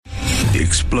the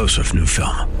explosive new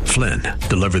film, Flynn,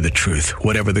 Deliver the Truth,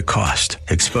 Whatever the Cost,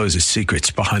 exposes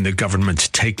secrets behind the government's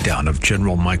takedown of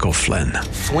General Michael Flynn.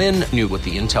 Flynn knew what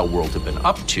the intel world had been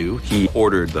up to. He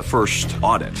ordered the first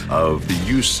audit of the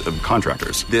use of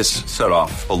contractors. This set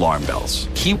off alarm bells.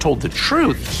 He told the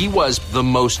truth. He was the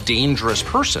most dangerous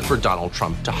person for Donald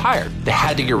Trump to hire. They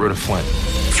had to get rid of Flynn.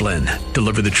 Flynn,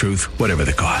 Deliver the Truth, Whatever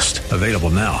the Cost. Available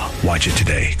now. Watch it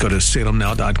today. Go to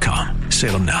salemnow.com.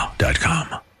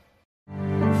 salemnow.com.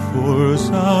 For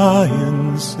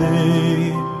Zion's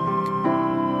sake,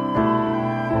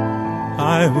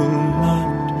 I will not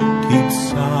keep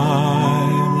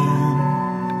silent.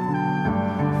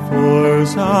 For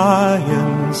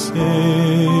Zion's sake,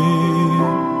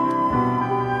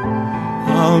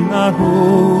 I'll not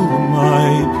hold my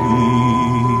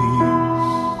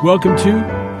peace. Welcome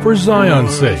to For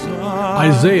Zion's Sake.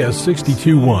 Isaiah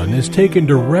 62:1 is taken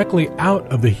directly out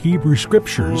of the Hebrew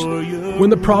Scriptures when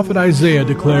the prophet Isaiah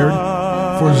declared,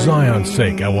 "For Zion's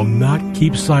sake I will not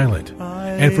keep silent,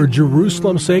 and for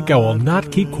Jerusalem's sake I will not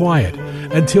keep quiet,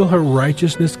 until her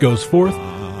righteousness goes forth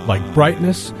like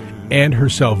brightness, and her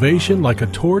salvation like a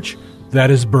torch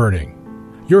that is burning."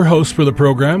 Your hosts for the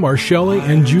program are Shelley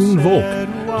and June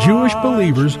Volk, Jewish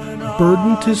believers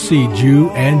burdened to see Jew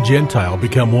and Gentile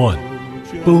become one.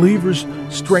 Believers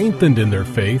strengthened in their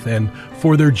faith, and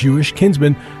for their Jewish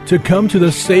kinsmen to come to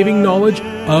the saving knowledge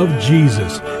of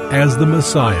Jesus as the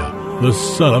Messiah, the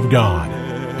Son of God.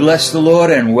 Bless the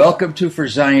Lord and welcome to For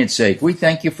Zion's Sake. We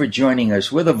thank you for joining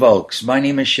us. We're the Volks. My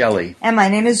name is Shelley. And my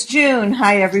name is June.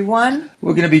 Hi, everyone.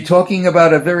 We're going to be talking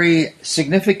about a very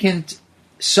significant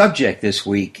subject this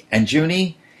week. And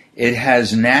Junie, it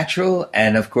has natural,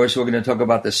 and of course we're going to talk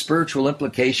about the spiritual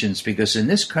implications, because in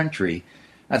this country,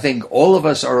 I think all of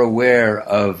us are aware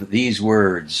of these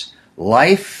words: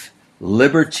 life,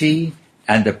 liberty,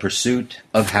 and the pursuit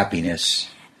of happiness.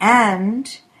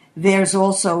 And there's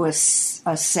also a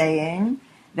saying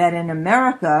that in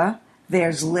America,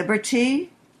 there's liberty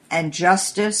and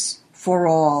justice for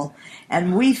all.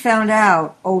 And we found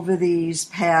out over these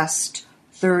past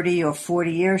 30 or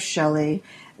 40 years, Shelley,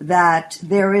 that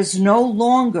there is no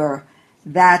longer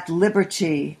that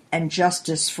liberty and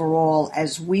justice for all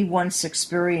as we once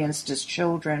experienced as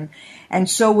children. And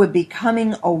so we're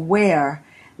becoming aware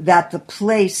that the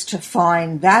place to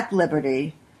find that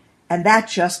liberty and that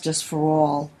justice for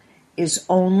all is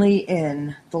only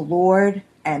in the Lord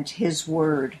and His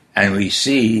Word. And we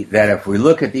see that if we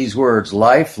look at these words,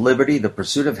 life, liberty, the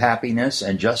pursuit of happiness,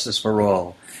 and justice for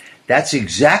all, that's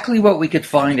exactly what we could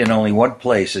find in only one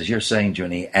place, as you're saying,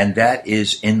 Junie, and that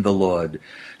is in the Lord.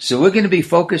 So we're going to be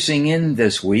focusing in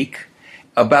this week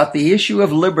about the issue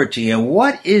of liberty, and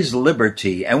what is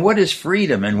liberty, and what is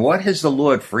freedom, and what has the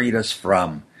Lord freed us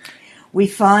from? We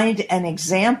find an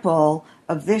example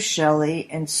of this, Shelley,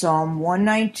 in Psalm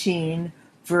 119,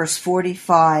 verse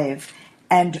 45.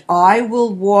 "And I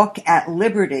will walk at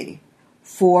liberty,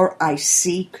 for I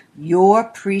seek your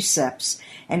precepts."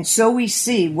 And so we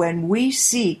see, when we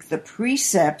seek the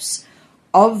precepts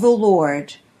of the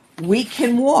Lord, we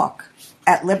can walk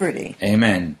at liberty.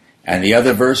 Amen. And the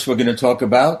other verse we're going to talk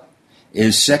about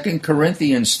is 2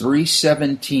 Corinthians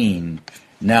 3:17.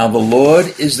 "Now the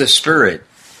Lord is the Spirit,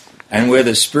 and where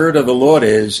the Spirit of the Lord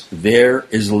is, there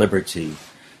is liberty."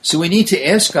 So we need to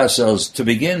ask ourselves to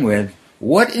begin with,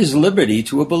 what is liberty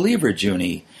to a believer,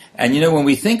 Junie? And when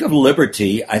we think of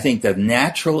liberty, I think the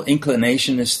natural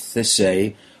inclination is to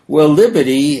say, well,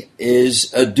 liberty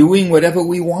is doing whatever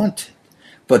we want.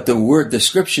 But the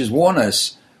Scriptures warn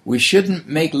us, we shouldn't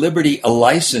make liberty a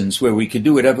license where we can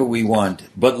do whatever we want.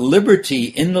 But liberty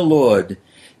in the Lord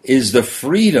is the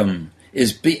freedom.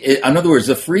 In other words,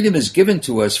 the freedom is given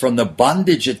to us from the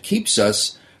bondage that keeps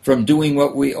us from doing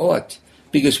what we ought.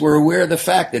 Because we're aware of the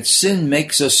fact that sin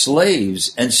makes us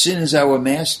slaves, and sin is our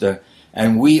master,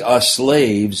 and we are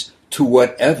slaves to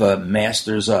whatever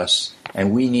masters us.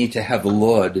 And we need to have the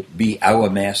Lord be our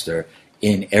master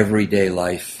in everyday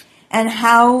life. And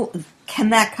how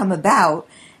can that come about?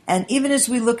 And even as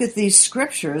we look at these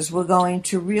scriptures, we're going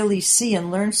to really see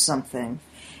and learn something.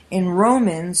 In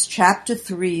Romans chapter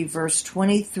 3, verse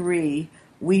 23,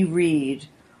 we read,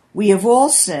 "We have all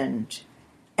sinned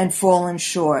and fallen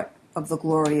short of the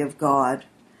glory of God.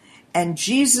 And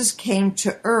Jesus came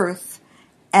to earth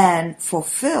and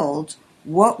fulfilled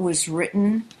what was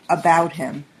written about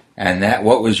him." And that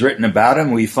what was written about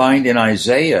him we find in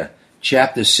Isaiah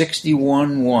chapter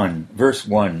 61, verse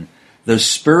 1. "The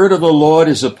Spirit of the Lord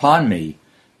is upon me,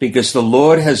 because the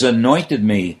Lord has anointed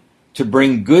me to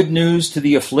bring good news to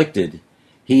the afflicted.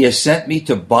 He has sent me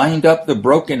to bind up the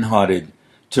brokenhearted,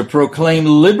 to proclaim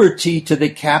liberty to the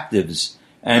captives,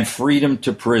 and freedom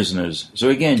to prisoners. So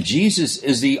again, Jesus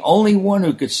is the only one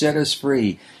who could set us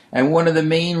free. And one of the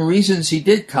main reasons he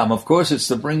did come, of course, it's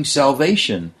to bring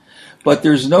salvation. But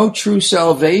there's no true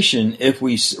salvation if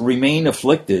we remain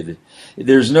afflicted.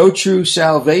 There's no true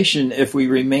salvation if we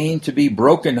remain to be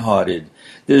brokenhearted.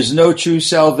 There's no true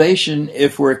salvation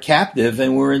if we're captive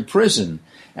and we're in prison.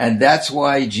 And that's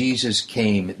why Jesus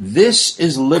came. This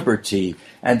is liberty.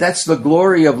 And that's the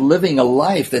glory of living a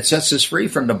life that sets us free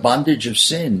from the bondage of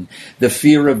sin, the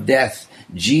fear of death.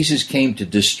 Jesus came to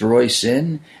destroy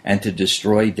sin and to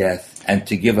destroy death and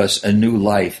to give us a new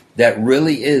life that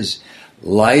really is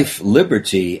life,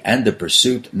 liberty, and the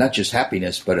pursuit, not just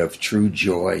happiness, but of true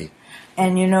joy.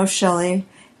 And you know, Shelley,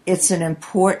 it's an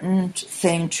important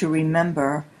thing to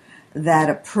remember that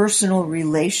a personal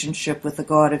relationship with the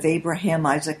God of Abraham,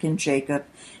 Isaac, and Jacob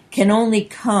can only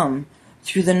come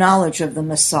through the knowledge of the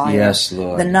Messiah, yes,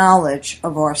 Lord. The knowledge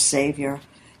of our Savior.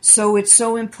 So it's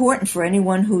so important for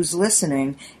anyone who's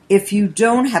listening, if you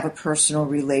don't have a personal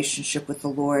relationship with the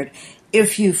Lord,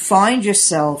 if you find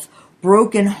yourself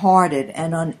brokenhearted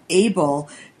and unable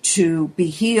to be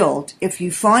healed, if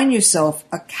you find yourself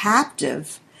a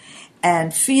captive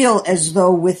and feel as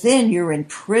though within you're in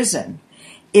prison,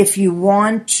 if you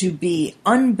want to be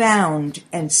unbound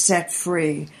and set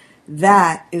free,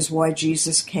 that is why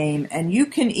Jesus came. And you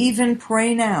can even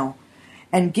pray now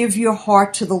and give your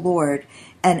heart to the Lord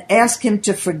and ask him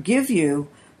to forgive you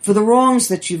for the wrongs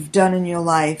that you've done in your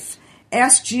life.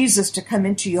 Ask Jesus to come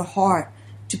into your heart,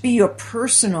 to be your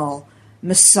personal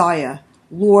Messiah,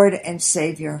 Lord and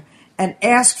Savior, and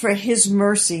ask for his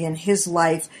mercy in his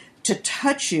life to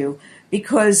touch you,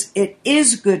 because it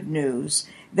is good news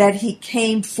that he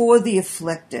came for the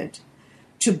afflicted,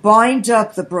 to bind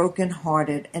up the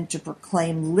brokenhearted, and to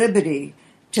proclaim liberty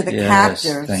to the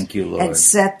captives. Thank you, Lord. And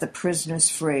set the prisoners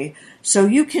free. So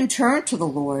you can turn to the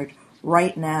Lord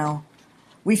right now.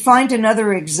 We find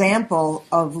another example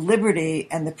of liberty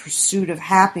and the pursuit of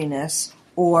happiness,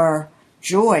 or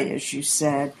joy, as you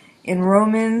said, in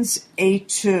Romans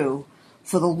 8:2.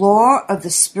 For the law of the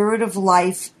Spirit of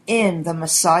life in the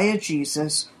Messiah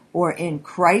Jesus, or in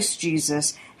Christ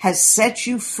Jesus, has set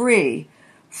you free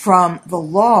from the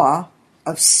law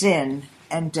of sin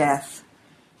and death.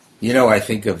 You know, I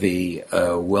think of the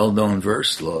well-known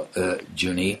verse,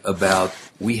 Junie, about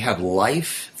we have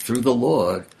life through the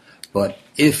Lord, but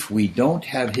if we don't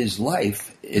have his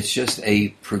life, it's just a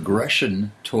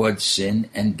progression towards sin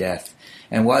and death.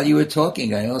 And while you were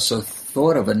talking, I also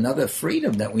thought of another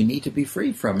freedom that we need to be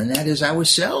free from, and that is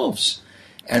ourselves.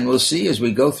 And we'll see as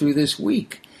we go through this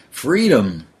week,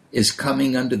 freedom is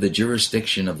coming under the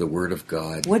jurisdiction of the Word of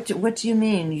God. What do you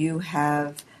mean you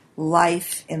have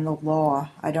life in the law?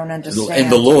 I don't understand. In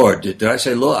the Lord. Did I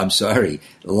say law? I'm sorry.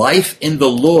 Life in the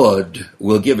Lord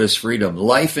will give us freedom.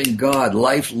 Life in God,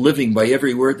 life living by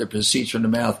every word that proceeds from the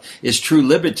mouth, is true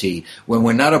liberty. When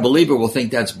we're not a believer, we'll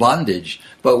think that's bondage.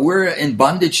 But we're in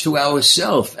bondage to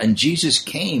ourselves, and Jesus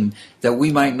came that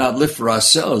we might not live for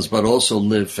ourselves, but also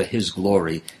live for his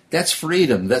glory. That's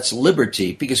freedom. That's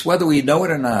liberty. Because whether we know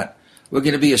it or not, we're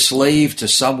going to be a slave to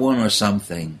someone or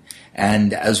something.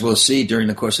 And as we'll see during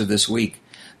the course of this week,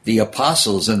 the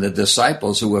apostles and the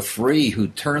disciples who were free, who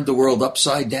turned the world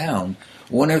upside down,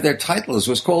 one of their titles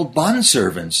was called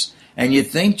bondservants. And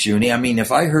you'd think, Junie, I mean,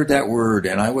 if I heard that word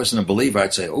and I wasn't a believer,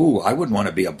 I'd say, oh, I wouldn't want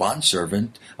to be a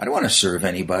bondservant. I don't want to serve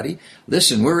anybody.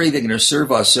 Listen, we're either going to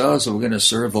serve ourselves or we're going to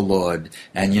serve the Lord.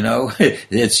 And, you know,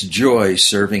 it's joy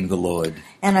serving the Lord.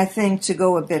 And I think to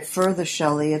go a bit further,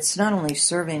 Shelley, it's not only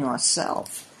serving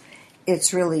ourselves,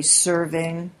 it's really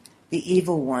serving the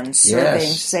evil one, serving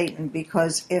Satan,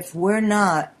 because if we're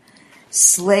not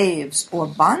slaves or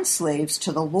bondslaves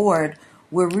to the Lord,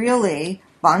 we're really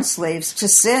bondslaves to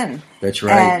sin. That's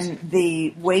right. And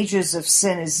the wages of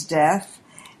sin is death,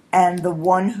 and the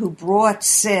one who brought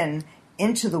sin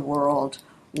into the world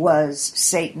was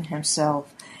Satan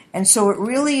himself. And so it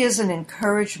really is an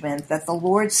encouragement that the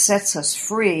Lord sets us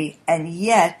free, and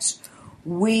yet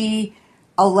we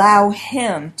allow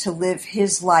him to live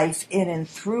his life in and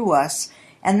through us.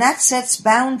 And that sets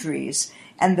boundaries.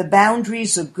 And the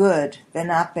boundaries are good. They're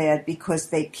not bad, because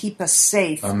they keep us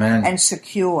safe Amen. And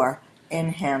secure in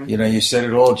him. You know, you said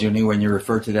it all, Junie, when you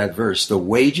refer to that verse. The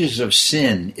wages of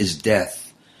sin is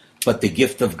death, but the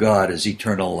gift of God is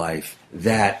eternal life.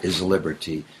 That is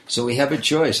liberty. So we have a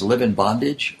choice, live in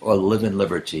bondage or live in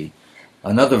liberty.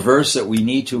 Another verse that we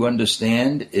need to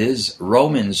understand is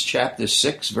Romans chapter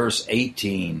 6, verse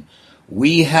 18.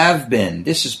 We have been,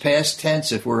 this is past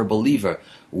tense if we're a believer,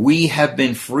 we have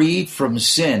been freed from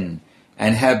sin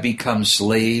and have become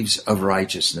slaves of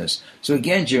righteousness. So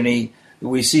again, Junie,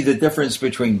 we see the difference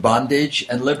between bondage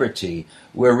and liberty.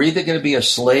 We're either going to be a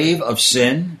slave of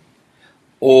sin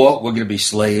or we're going to be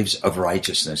slaves of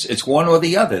righteousness. It's one or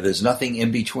the other. There's nothing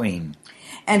in between.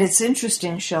 And it's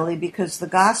interesting, Shelley, because the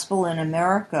gospel in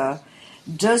America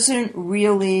doesn't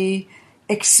really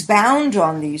expound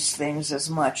on these things as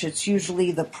much. It's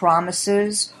usually the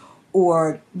promises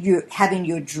or you having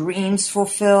your dreams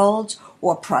fulfilled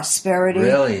or prosperity.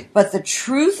 Really? But the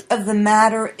truth of the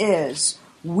matter is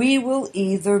we will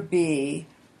either be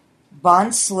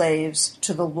bond slaves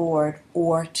to the Lord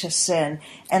or to sin.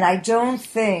 And I don't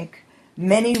think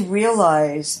many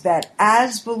realize that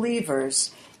as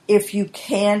believers, if you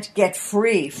can't get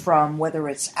free from whether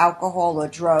it's alcohol or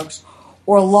drugs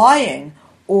or lying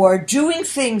or doing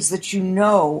things that you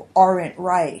know aren't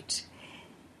right,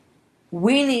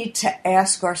 we need to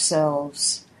ask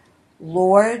ourselves,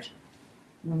 Lord,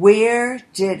 where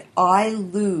did I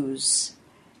lose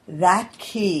that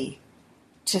key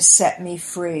to set me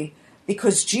free?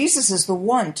 Because Jesus is the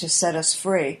one to set us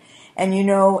free. And you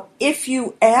know, if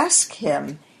you ask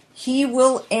him, he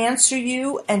will answer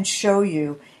you and show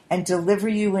you and deliver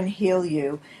you and heal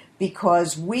you,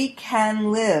 because we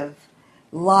can live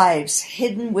lives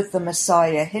hidden with the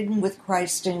Messiah, hidden with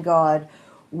Christ in God,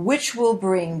 which will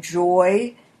bring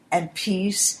joy and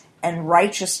peace and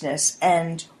righteousness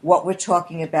and what we're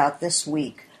talking about this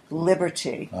week,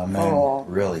 liberty for all.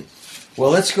 Really.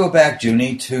 Well, let's go back,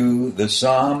 Junie, to the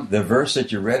Psalm, the verse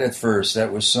that you read at first.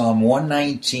 That was Psalm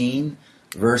 119,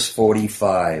 verse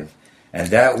 45. And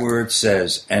that word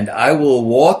says, "And I will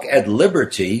walk at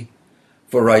liberty,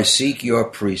 for I seek your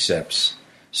precepts."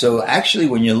 So actually,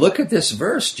 when you look at this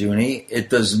verse, Junie, it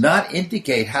does not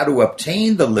indicate how to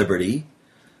obtain the liberty,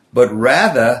 but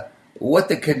rather what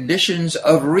the conditions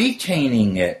of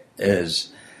retaining it is.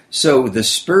 So the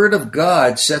Spirit of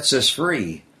God sets us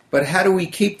free. But how do we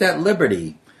keep that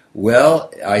liberty?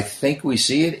 Well, I think we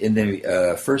see it in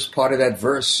the first part of that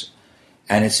verse.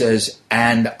 And it says,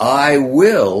 "And I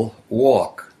will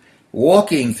walk."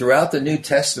 Walking throughout the New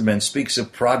Testament speaks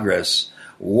of progress.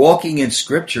 Walking in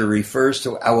Scripture refers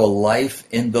to our life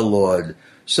in the Lord.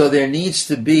 So there needs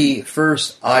to be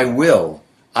first, I will.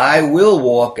 I will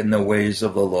walk in the ways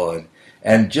of the Lord.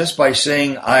 And just by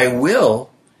saying I will,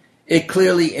 it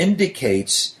clearly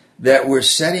indicates that we're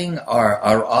setting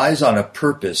our eyes on a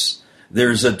purpose.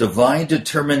 There's a divine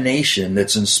determination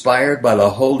that's inspired by the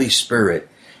Holy Spirit,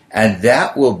 and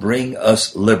that will bring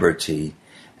us liberty.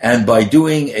 And by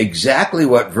doing exactly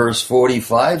what verse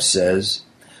 45 says,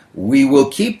 we will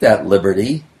keep that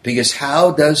liberty, because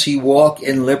how does he walk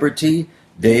in liberty?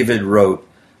 David wrote,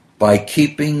 by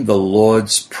keeping the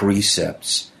Lord's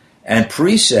precepts. And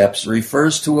precepts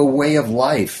refers to a way of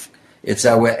life. It's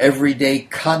our everyday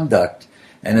conduct.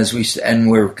 And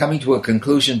we're coming to a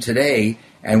conclusion today,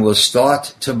 and we'll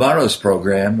start tomorrow's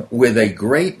program with a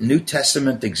great New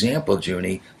Testament example,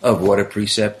 Junie, of what a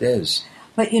precept is.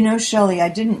 But you know, Shelley, I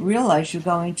didn't realize you're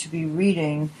going to be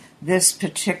reading this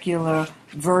particular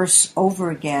verse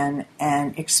over again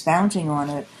and expounding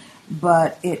on it.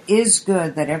 But it is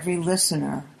good that every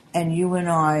listener, and you and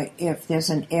I, if there's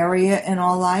an area in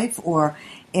our life or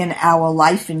in our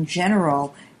life in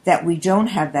general that we don't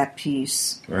have that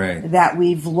peace, right, that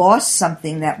we've lost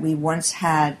something that we once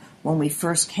had when we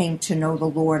first came to know the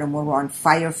Lord and were on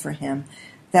fire for him,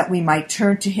 that we might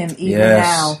turn to him even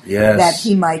now, that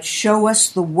he might show us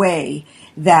the way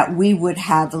that we would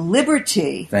have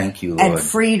liberty thank you, Lord, and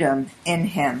freedom in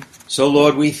him. So,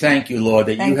 Lord, we thank you, Lord,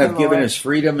 that you have given Lord. us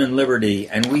freedom and liberty,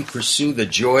 and we pursue the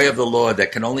joy of the Lord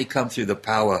that can only come through the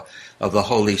power of the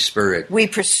Holy Spirit. We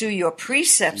pursue your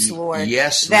precepts, Lord,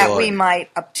 yes, that Lord, we might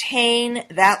obtain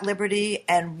that liberty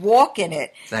and walk in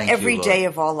it every day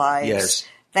of our lives. Yes.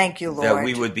 Thank you, Lord. That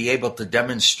we would be able to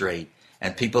demonstrate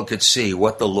and people could see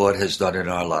what the Lord has done in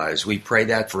our lives. We pray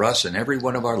that for us and every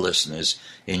one of our listeners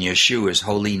in Yeshua's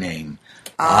holy name.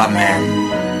 Amen.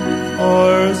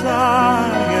 For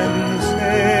Zion's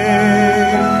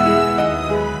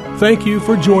sake. Thank you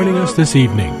for joining us this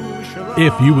evening.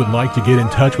 If you would like to get in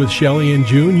touch with Shelley and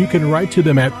June, you can write to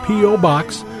them at P.O.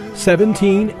 Box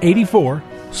 1784,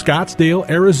 Scottsdale,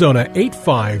 Arizona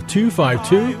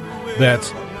 85252.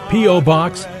 That's P.O.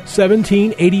 Box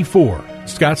 1784,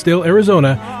 Scottsdale,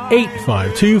 Arizona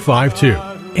 85252.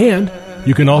 And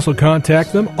you can also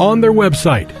contact them on their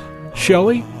website,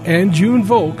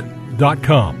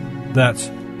 ShelleyandJuneVolk.com. That's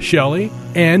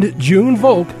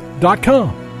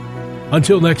ShelleyandJuneVolk.com.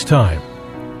 Until next time,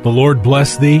 the Lord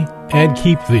bless thee and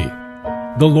keep thee.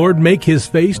 The Lord make his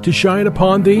face to shine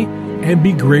upon thee and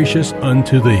be gracious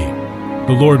unto thee.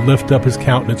 The Lord lift up his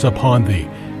countenance upon thee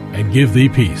and give thee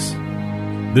peace.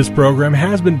 This program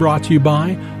has been brought to you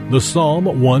by the Psalm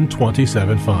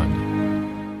 127 Fund.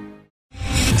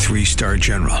 3-star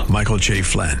General Michael J.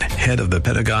 Flynn, head of the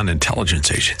Pentagon Intelligence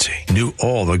Agency, knew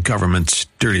all the government's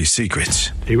dirty secrets.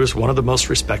 He was one of the most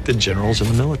respected generals in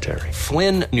the military.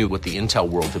 Flynn knew what the intel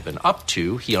world had been up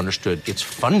to. He understood its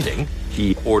funding.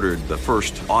 He ordered the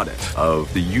first audit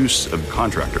of the use of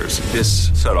contractors. This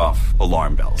set off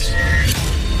alarm bells.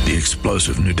 The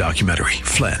explosive new documentary,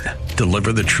 Flynn,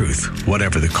 Deliver the Truth,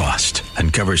 Whatever the Cost,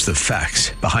 uncovers the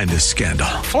facts behind this scandal.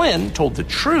 Flynn told the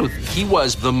truth. He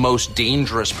was the most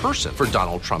dangerous person for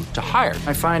Donald Trump to hire.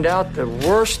 I find out the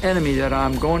worst enemy that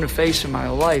I'm going to face in my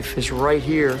life is right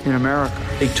here in America.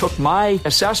 They took my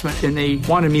assessment and they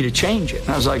wanted me to change it. And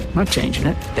I was like, I'm not changing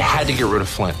it. They had to get rid of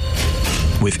Flynn.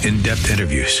 With in-depth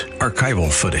interviews,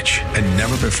 archival footage, and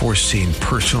never-before-seen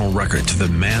personal records of the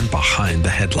man behind the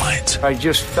headlines. I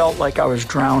just felt like I was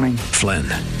drowning. Flynn,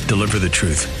 Deliver the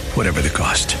Truth, Whatever the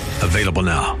Cost. Available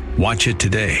now. Watch it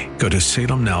today. Go to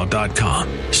salemnow.com.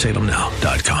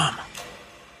 salemnow.com.